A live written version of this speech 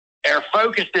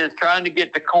focus is trying to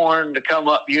get the corn to come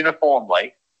up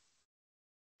uniformly.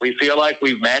 We feel like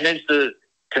we've managed to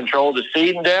control the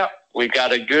seeding depth. We've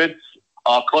got a good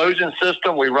closing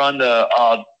system. We run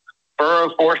the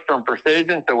furrow Forster and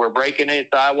Precision, so we're breaking in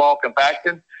sidewall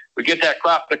compaction. We get that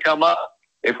crop to come up.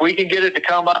 If we can get it to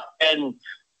come up in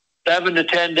 7 to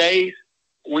 10 days,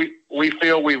 we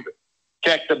feel we've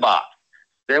checked the box.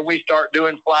 Then we start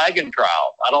doing flagging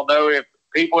trials. I don't know if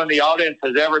people in the audience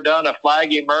has ever done a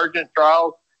flag emergence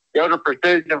trial. Go to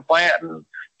Precision Planting,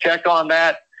 check on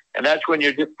that, and that's when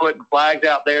you're just putting flags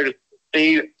out there to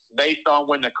see based on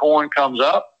when the corn comes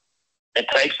up. It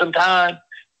takes some time,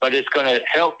 but it's going to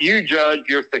help you judge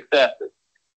your successes.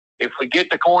 If we get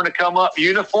the corn to come up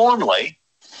uniformly,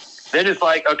 then it's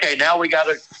like, okay, now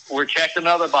we're checking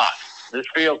another box. This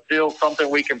field's still something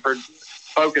we can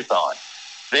focus on.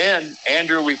 Then,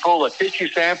 Andrew, we pull a tissue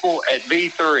sample at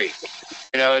V3.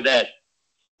 That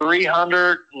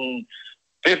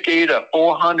 350 to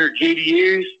 400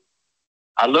 GDUs.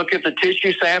 I look at the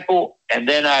tissue sample, and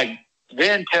then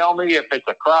tell me if it's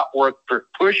a crop worth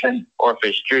pushing or if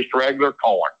it's just regular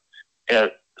corn.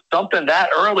 Something that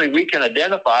early we can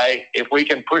identify if we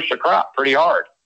can push the crop pretty hard.